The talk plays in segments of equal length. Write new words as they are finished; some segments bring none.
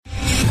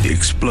The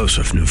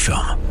explosive new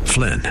film,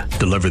 Flynn,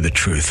 deliver the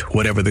truth,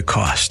 whatever the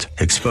cost,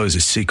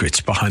 exposes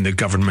secrets behind the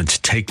government's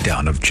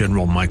takedown of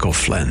General Michael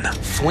Flynn.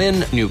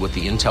 Flynn knew what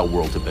the intel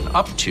world had been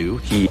up to.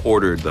 He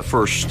ordered the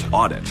first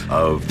audit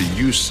of the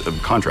use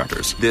of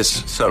contractors.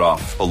 This set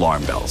off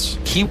alarm bells.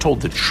 He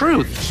told the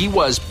truth. He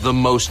was the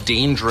most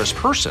dangerous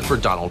person for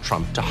Donald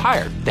Trump to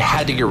hire. They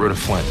had to get rid of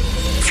Flynn.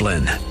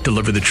 Flynn,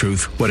 deliver the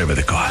truth, whatever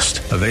the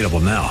cost. Available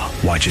now.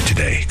 Watch it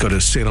today. Go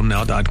to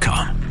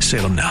salemnow.com.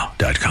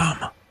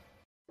 salemnow.com.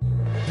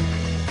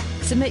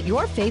 Submit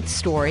your faith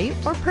story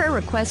or prayer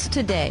request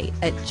today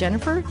at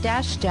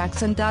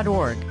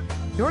jennifer-jackson.org.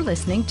 You're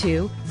listening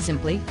to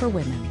Simply for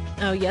Women.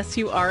 Oh, yes,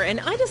 you are. And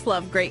I just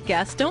love great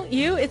guests, don't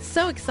you? It's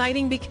so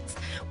exciting because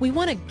we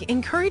want to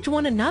encourage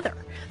one another.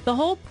 The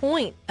whole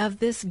point of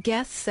this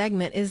guest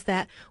segment is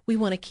that we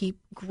want to keep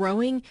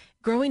growing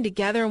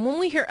together. And when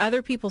we hear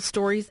other people's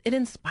stories, it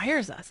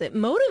inspires us. It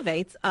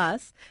motivates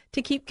us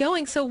to keep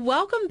going. So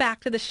welcome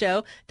back to the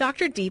show,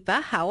 Dr.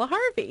 Deepa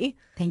Halaharvi.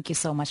 Thank you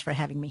so much for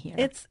having me here.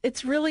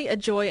 It's really a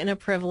joy and a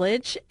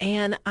privilege.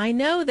 And I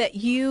know that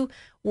you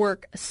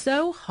work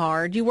so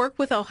hard. You work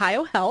with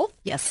Ohio Health.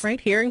 Yes. Right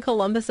here in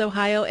Columbus,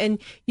 Ohio. And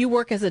you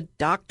work as a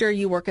doctor.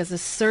 You work as a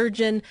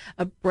surgeon,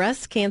 a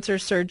breast cancer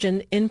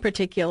surgeon in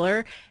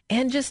particular.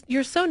 And just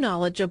you're so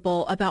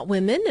knowledgeable about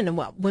women and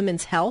about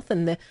women's health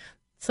and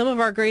some of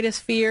our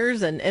greatest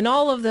fears and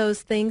all of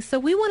those things. So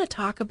we want to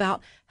talk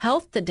about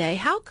health today.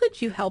 How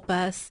could you help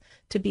us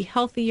to be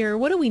healthier?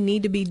 What do we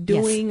need to be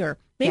doing? Yes. Or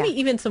maybe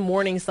even some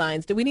warning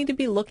signs. Do we need to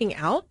be looking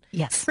out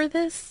for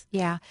this?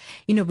 Yeah.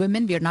 You know,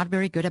 women, we're not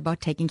very good about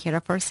taking care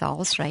of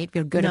ourselves, right?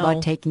 We're good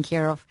about taking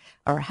care of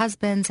our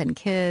husbands and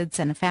kids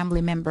and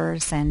family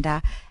members. And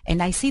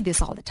I see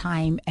this all the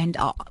time. And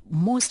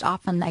most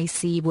often I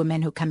see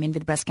women who come in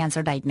with breast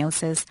cancer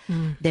diagnosis.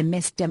 They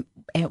missed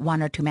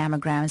 1 or 2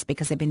 mammograms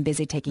because they've been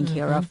busy taking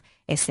care of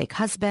a sick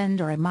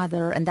husband or a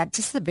mother. And that's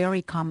just a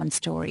very common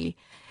story.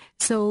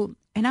 So,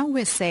 and I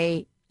always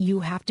say,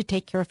 you have to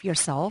take care of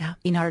yourself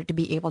in order to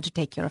be able to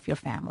take care of your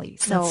family.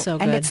 So good.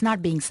 And it's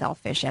not being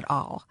selfish at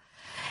all.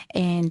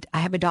 And I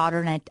have a daughter,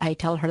 and I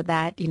tell her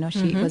that, you know,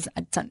 she was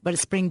at a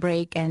spring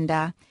break, and,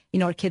 you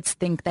know, our kids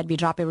think that we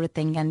drop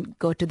everything and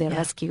go to their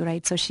rescue,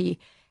 right? So she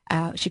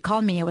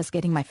called me. I was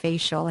getting my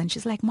facial, and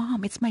she's like,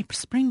 "Mom, it's my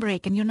spring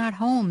break, and you're not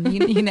home,"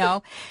 you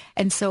know.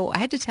 And so I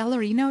had to tell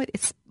her, you know,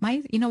 it's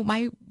my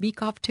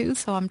week off too.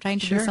 So I'm trying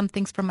to do some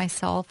things for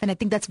myself, and I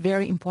think that's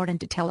very important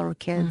to tell our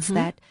kids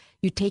that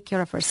you take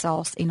care of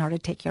ourselves in order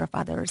to take care of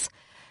others.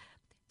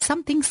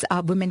 Some things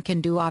women can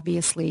do,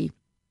 obviously.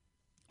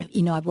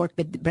 You know, I've worked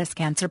with breast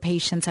cancer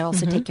patients. I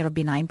also take care of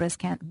benign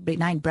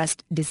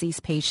breast disease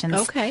patients.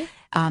 Okay.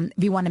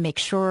 We want to make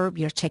sure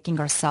we are checking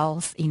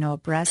ourselves, you know,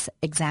 breast,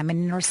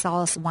 examining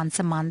ourselves once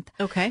a month.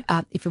 Okay.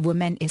 If a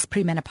woman is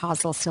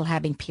premenopausal, still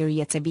having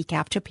periods, a week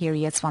after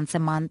periods, once a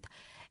month.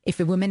 If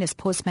a woman is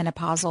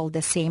postmenopausal,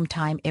 the same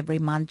time every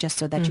month, just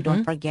so that you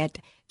don't forget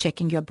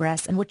checking your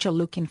breast. And what you're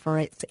looking for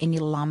is any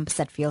lumps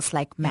that feels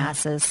like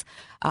masses.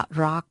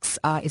 Rocks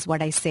is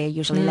what I say,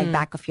 usually like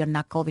back of your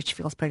knuckle, which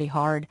feels pretty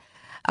hard.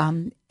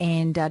 And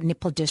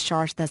nipple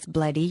discharge that's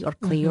bloody or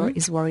clear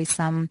is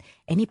worrisome.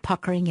 Any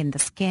puckering in the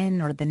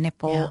skin or the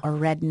nipple or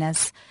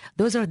redness,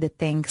 those are the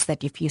things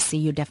that if you see,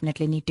 you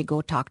definitely need to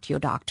go talk to your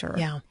doctor.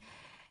 Yeah.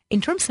 In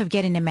terms of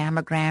getting a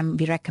mammogram,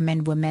 we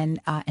recommend women,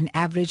 an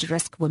average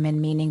risk women,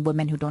 meaning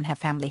women who don't have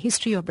family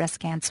history of breast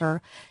cancer,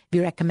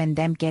 we recommend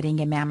them getting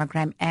a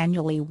mammogram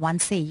annually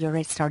once a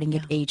year, starting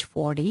at age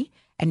 40.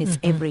 And it's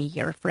every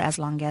year for as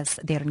long as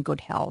they're in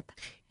good health.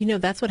 You know,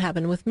 that's what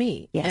happened with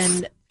me. Yes.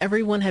 And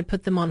everyone had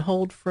put them on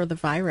hold for the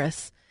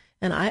virus.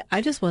 And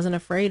I just wasn't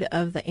afraid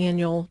of the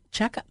annual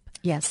checkup.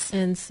 Yes.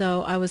 And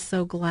so I was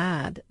so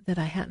glad that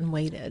I hadn't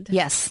waited.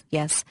 Yes.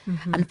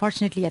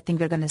 Unfortunately, I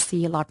think we're going to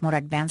see a lot more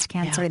advanced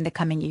cancer in the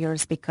coming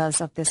years because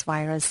of this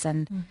virus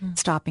and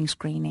stopping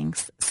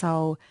screenings.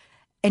 So,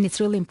 and it's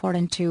really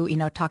important to, you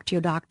know, talk to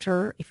your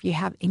doctor. If you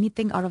have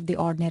anything out of the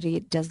ordinary,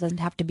 it doesn't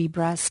have to be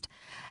breast.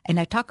 And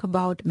I talk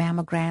about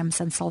mammograms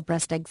and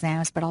self-breast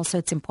exams, but also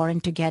it's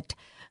important to get,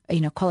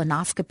 you know,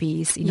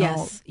 colonoscopies,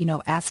 you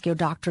know, ask your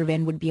doctor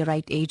when would be a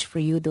right age for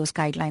you. Those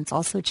guidelines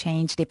also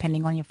change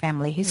depending on your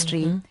family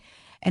history.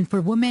 And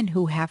for women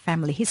who have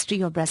family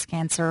history of breast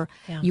cancer,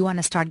 you want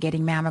to start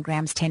getting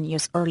mammograms 10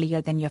 years earlier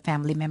than your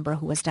family member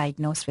who was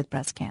diagnosed with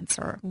breast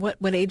cancer.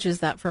 What age is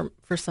that for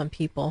some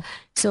people?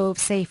 So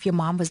say if your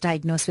mom was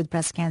diagnosed with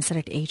breast cancer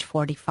at age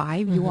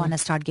 45, you want to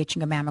start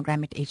getting a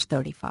mammogram at age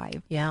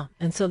 35. Yeah.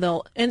 And so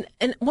they'll, and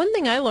one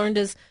thing I learned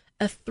is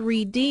a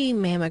 3D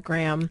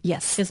mammogram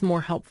is more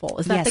helpful.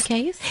 Is that the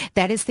case?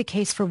 That is the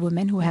case for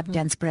women who have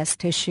dense breast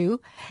tissue.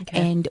 Okay.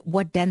 And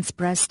what dense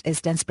breast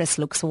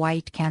looks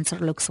white, cancer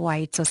looks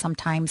white. So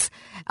sometimes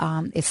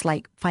it's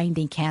like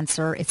finding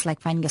cancer. It's like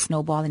finding a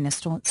snowball in a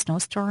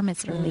snowstorm.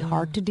 It's really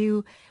hard to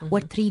do.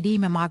 What 3D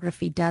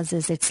mammography does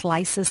is it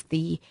slices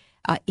the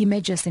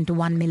images into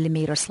 1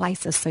 millimeter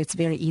slices, so it's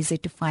very easy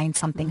to find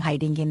something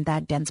hiding in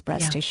that dense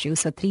breast tissue.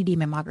 So 3D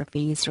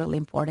mammography is really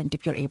important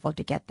if you're able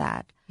to get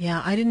that.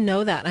 Yeah, I didn't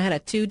know that. I had a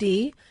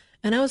 2D,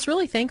 And I was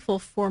really thankful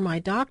for my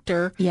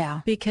doctor.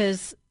 Yeah.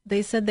 Because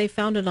they said they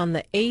found it on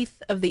the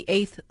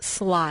 8th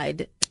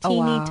slide,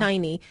 teeny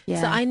tiny.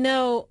 Yeah. So I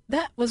know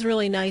that was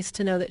really nice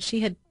to know that she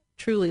had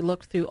truly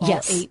looked through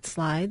all 8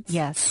 slides.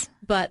 Yes.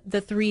 But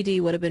the 3D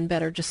would have been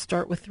better. Just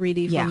start with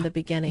 3D from the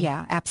beginning.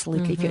 Yeah,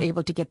 absolutely. If you're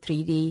able to get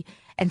 3D.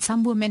 And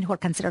some women who are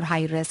considered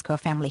high risk or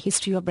family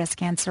history of breast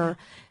cancer,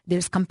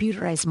 there's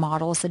computerized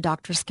models that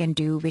doctors can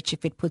do, which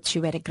if it puts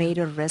you at a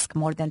greater risk,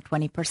 more than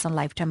 20%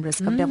 lifetime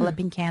risk of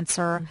developing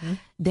cancer,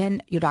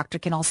 then your doctor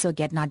can also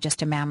get not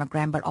just a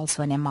mammogram, but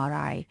also an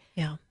MRI.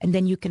 Yeah. And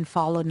then you can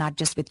follow not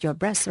just with your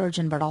breast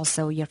surgeon, but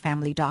also your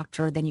family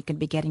doctor. Then you can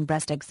be getting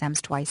breast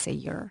exams twice a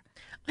year.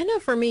 I know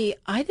for me,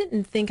 I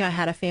didn't think I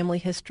had a family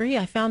history.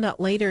 I found out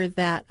later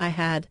that I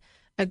had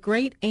a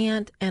great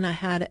aunt and I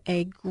had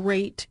a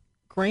great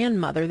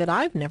grandmother that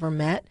I've never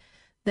met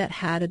that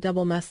had a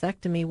double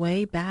mastectomy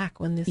way back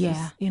when this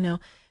is,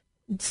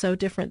 so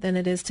different than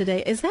it is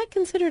today. Is that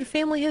considered a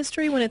family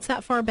history when it's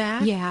that far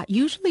back? Yeah,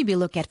 usually we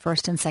look at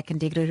first and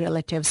second degree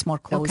relatives more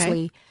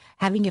closely. Okay.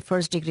 Having a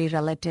first degree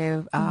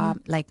relative,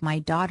 like my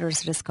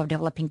daughter's risk of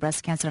developing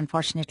breast cancer,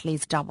 unfortunately,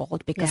 is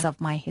doubled because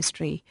of my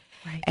history.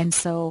 Right. And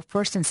so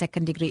first and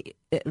second degree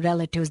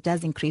relatives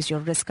does increase your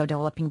risk of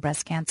developing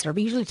breast cancer.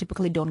 We usually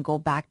typically don't go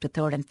back to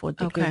third and fourth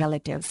degree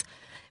relatives.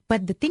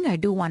 But the thing I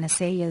do want to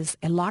say is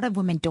a lot of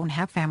women don't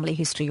have family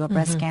history of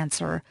breast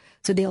cancer.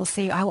 So they'll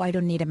say, oh, I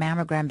don't need a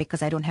mammogram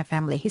because I don't have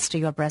family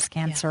history of breast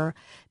cancer.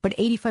 But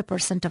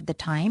 85% of the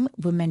time,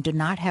 women do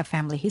not have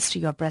family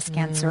history of breast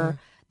cancer.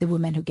 The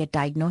women who get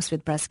diagnosed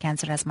with breast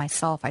cancer, as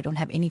myself, I don't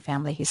have any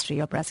family history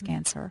of breast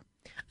cancer.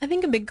 I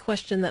think a big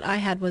question that I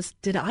had was,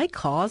 did I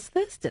cause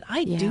this? Did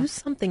I do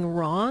something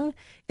wrong?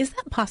 Is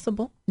that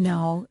possible?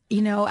 No.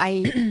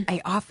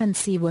 I often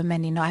see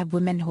women, I have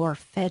women who are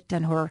fit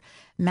and who are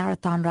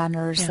marathon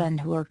runners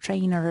and who are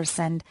trainers,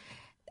 and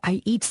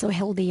I eat so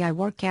healthy, I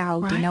work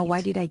out,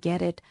 why did I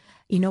get it?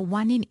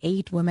 1 in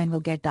 8 women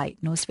will get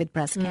diagnosed with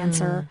breast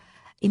cancer.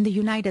 In the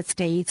United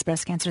States,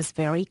 breast cancer is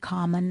very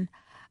common,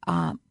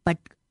 but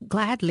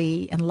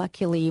gladly and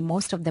luckily,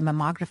 most of the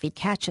mammography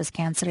catches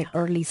cancer at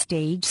early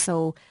stage.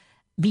 So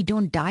we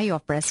don't die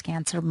of breast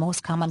cancer.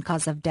 Most common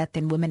cause of death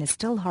in women is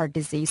still heart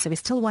disease. So we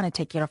still want to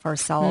take care of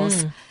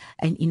ourselves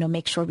and,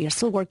 make sure we are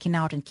still working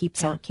out and keep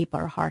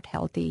our heart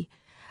healthy.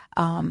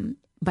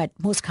 But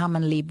most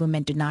commonly,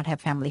 women do not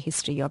have family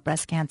history of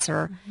breast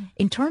cancer.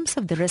 In terms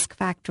of the risk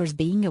factors,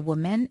 being a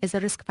woman is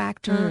a risk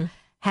factor.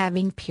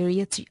 Having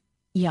periods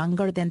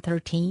younger than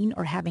 13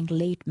 or having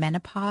late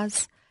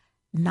menopause,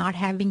 not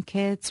having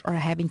kids or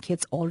having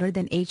kids older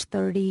than age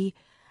 30,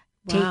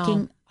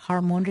 taking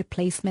hormone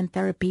replacement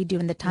therapy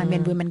during the time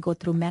when women go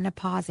through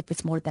menopause. If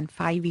it's more than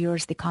 5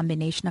 years, the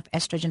combination of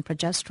estrogen,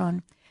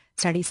 progesterone,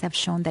 studies have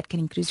shown that can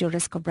increase your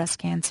risk of breast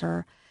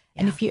cancer.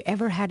 And if you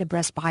ever had a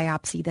breast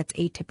biopsy that's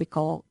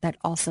atypical, that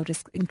also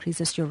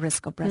increases your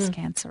risk of breast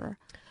cancer.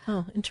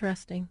 Oh,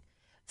 interesting.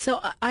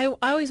 So I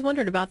always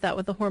wondered about that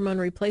with the hormone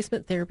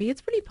replacement therapy.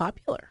 It's pretty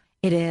popular.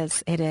 It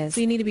is. So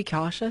you need to be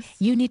cautious?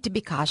 You need to be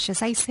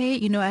cautious. I say,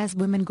 as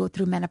women go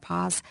through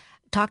menopause,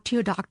 talk to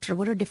your doctor.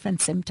 What are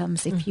different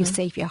symptoms? If you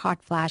say if you have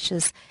hot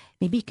flashes,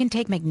 maybe you can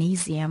take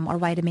magnesium or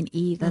vitamin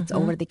E that's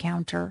over the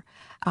counter.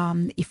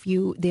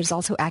 There's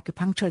also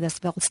acupuncture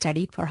that's well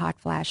studied for hot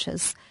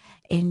flashes.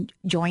 In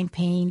joint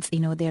pains,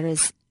 there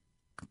is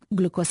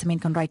glucosamine,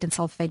 chondroitin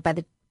sulfate. By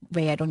the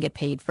way, I don't get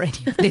paid for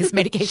any of these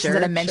medications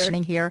that I'm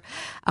mentioning here.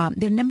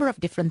 There are a number of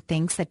different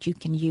things that you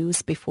can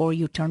use before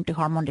you turn to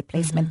hormone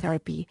replacement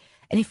therapy.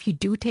 And if you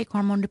do take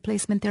hormone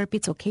replacement therapy,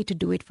 it's okay to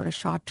do it for a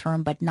short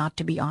term, but not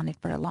to be on it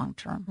for a long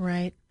term.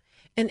 Right.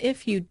 And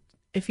if you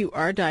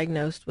are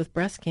diagnosed with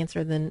breast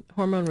cancer, then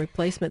hormone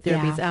replacement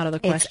therapy is out of the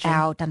question. It's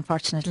out,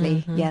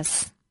 unfortunately.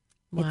 Yes.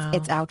 Wow.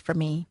 It's out for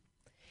me.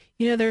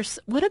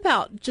 What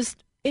about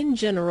just in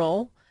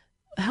general,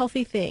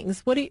 healthy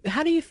things?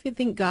 How do you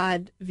think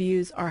God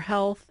views our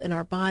health and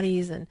our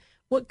bodies, and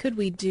what could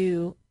we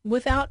do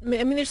without,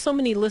 there's so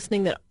many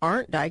listening that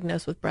aren't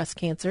diagnosed with breast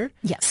cancer.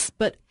 Yes.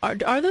 But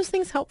are those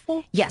things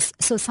helpful? Yes.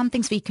 So some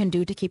things we can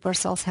do to keep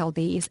ourselves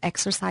healthy is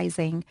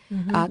exercising.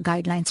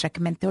 Guidelines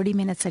recommend 30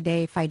 minutes a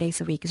day, 5 days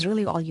a week is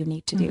really all you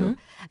need to do.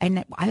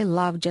 And I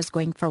love just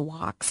going for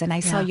walks. And I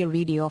saw your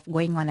video of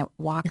going on a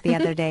walk the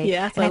other day.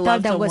 Yes, and I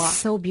thought that was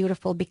so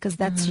beautiful because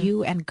that's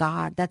you and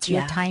God. That's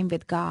your time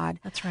with God.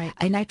 That's right.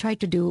 And I try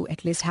to do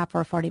at least half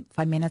or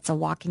 45 minutes of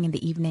walking in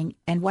the evening.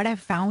 And what I've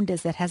found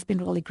is it has been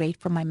really great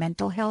for my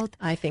mental health.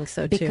 I think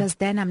so too. Because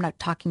then I'm not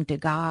talking to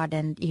God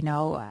and,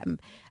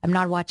 I'm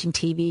not watching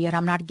TV and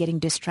I'm not getting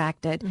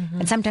distracted.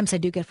 And sometimes I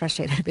do get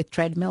frustrated with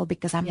treadmill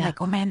because I'm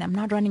like, oh man, I'm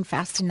not running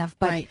fast enough.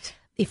 But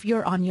if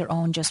you're on your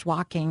own, just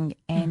walking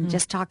and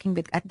just talking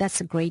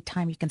that's a great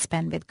time you can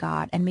spend with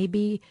God. And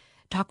maybe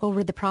talk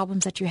over the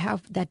problems that you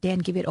have that day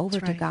and give it over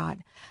to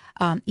God.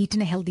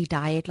 Eating a healthy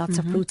diet, lots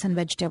of fruits and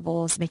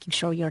vegetables, making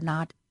sure you're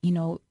not,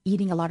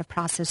 eating a lot of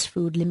processed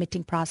food,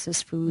 limiting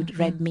processed food,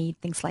 red meat,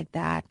 things like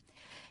that.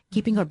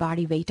 Keeping our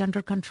body weight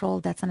under control,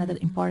 that's another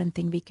important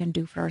thing we can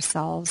do for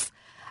ourselves.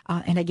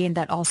 And again,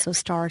 that also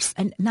starts,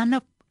 and none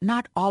of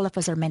not all of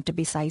us are meant to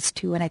be size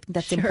 2, and I think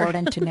that's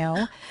important to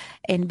know.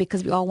 And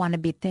because we all want to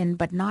be thin,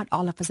 but not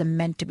all of us are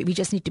meant to be. We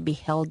just need to be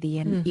healthy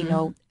and,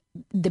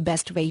 the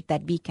best weight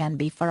that we can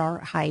be for our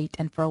height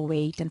and for our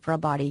weight and for our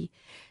body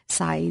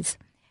size.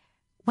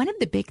 One of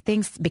the big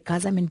things,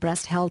 because I'm in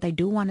breast health, I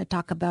do want to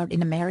talk about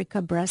in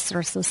America, breasts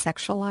are so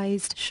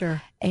sexualized.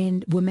 Sure.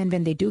 And women,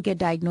 when they do get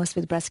diagnosed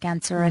with breast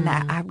cancer, and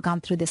I've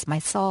gone through this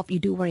myself, you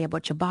do worry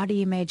about your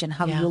body image and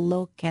how you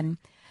look. And,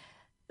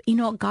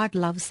 God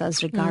loves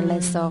us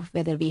regardless of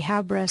whether we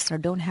have breasts or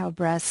don't have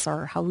breasts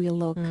or how we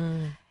look.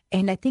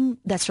 And I think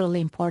that's really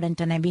important.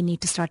 And we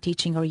need to start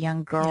teaching our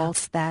young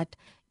girls that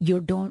your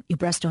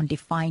breasts don't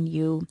define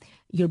you.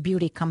 Your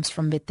beauty comes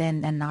from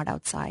within and not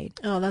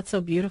outside. Oh, that's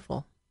so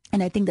beautiful.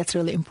 And I think that's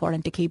really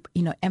important to keep,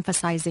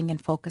 emphasizing and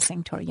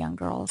focusing to our young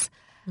girls.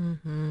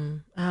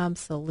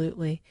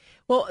 Absolutely.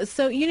 Well,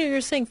 so, you're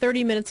saying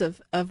 30 minutes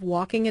of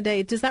walking a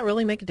day. Does that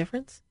really make a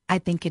difference? I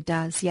think it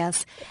does,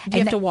 yes. Do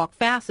you have to walk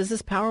fast? Is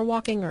this power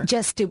walking or?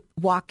 Just to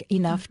walk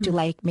enough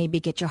to maybe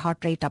get your heart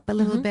rate up a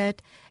little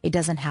bit. It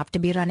doesn't have to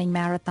be running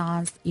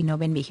marathons.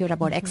 When we hear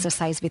about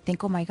exercise, we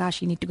think, oh my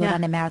gosh, you need to go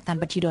run a marathon,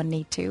 but you don't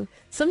need to.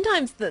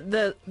 Sometimes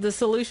the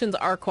solutions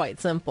are quite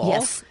simple.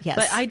 Yes.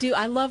 But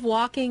I love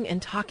walking and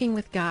talking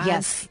with God.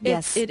 Yes.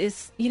 It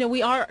is,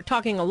 we are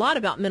talking a lot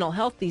about mental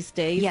health these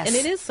days. Yes. And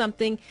it is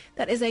something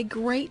that is a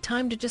great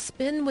time to just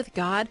spend with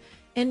God.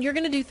 And you're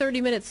going to do 30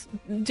 minutes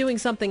doing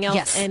something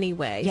else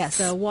anyway. Yes.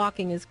 So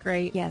walking is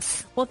great.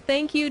 Yes. Well,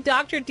 thank you,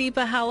 Dr.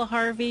 Deepa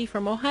Halaharvi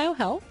from Ohio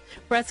Health,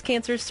 breast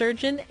cancer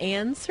surgeon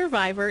and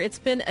survivor. It's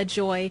been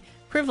a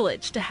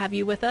privilege to have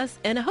you with us.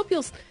 And I hope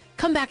you'll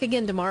come back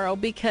again tomorrow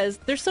because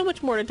there's so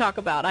much more to talk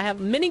about. I have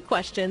many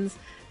questions,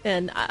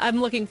 and I'm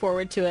looking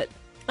forward to it.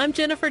 I'm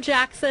Jennifer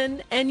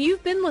Jackson, and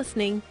you've been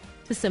listening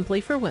to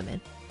Simply for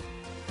Women.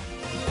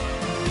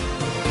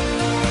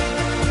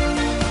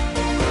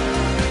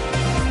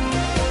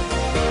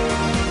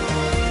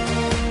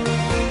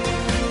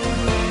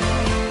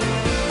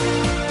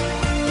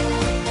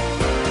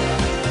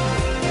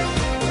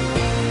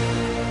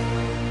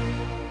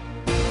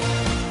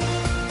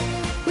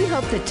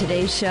 That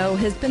today's show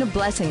has been a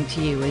blessing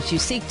to you as you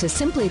seek to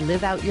simply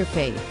live out your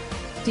faith.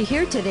 To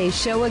hear today's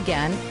show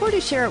again or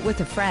to share it with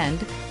a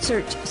friend,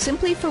 search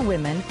Simply for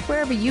Women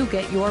wherever you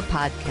get your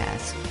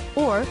podcasts.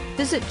 Or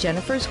visit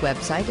Jennifer's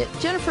website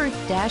at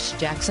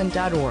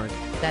jennifer-jackson.org.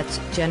 That's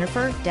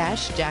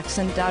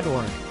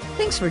jennifer-jackson.org.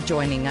 Thanks for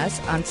joining us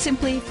on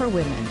Simply for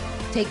Women.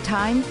 Take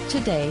time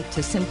today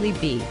to simply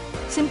be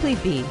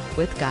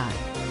with God.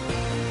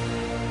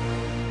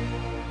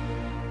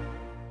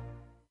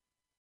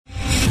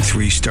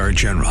 3-star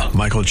General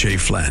Michael J.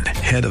 Flynn,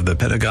 head of the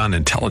Pentagon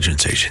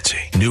Intelligence Agency,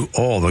 knew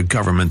all the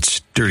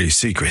government's dirty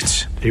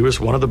secrets. He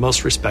was one of the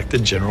most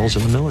respected generals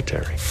in the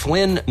military.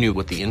 Flynn knew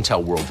what the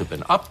intel world had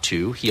been up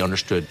to. He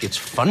understood its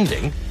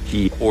funding.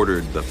 He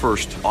ordered the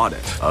first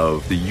audit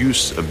of the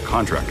use of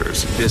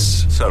contractors.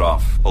 This set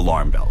off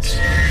alarm bells.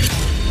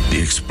 The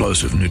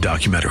explosive new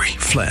documentary,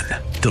 Flynn,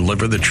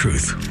 Deliver the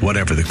Truth,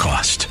 Whatever the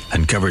Cost,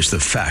 uncovers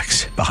the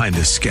facts behind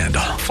this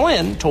scandal.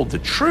 Flynn told the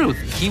truth.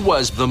 He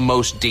was the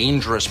most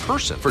dangerous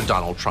person for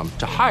Donald Trump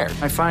to hire.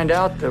 I find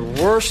out the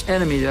worst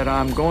enemy that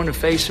I'm going to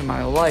face in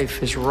my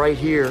life is right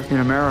here in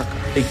America.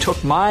 They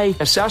took my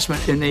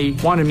assessment and they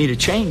wanted me to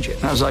change it.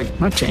 And I was like, I'm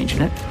not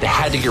changing it. They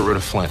had to get rid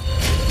of Flynn.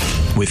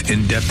 With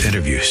in-depth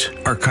interviews,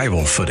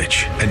 archival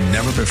footage, and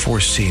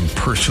never-before-seen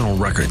personal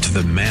records of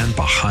the man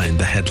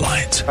behind the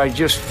headlines. I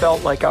just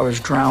felt like I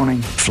was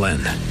drowning. Flynn,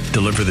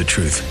 Deliver the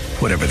Truth,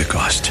 Whatever the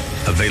Cost.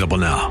 Available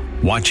now.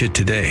 Watch it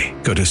today.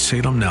 Go to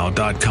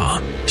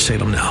salemnow.com.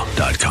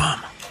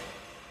 salemnow.com.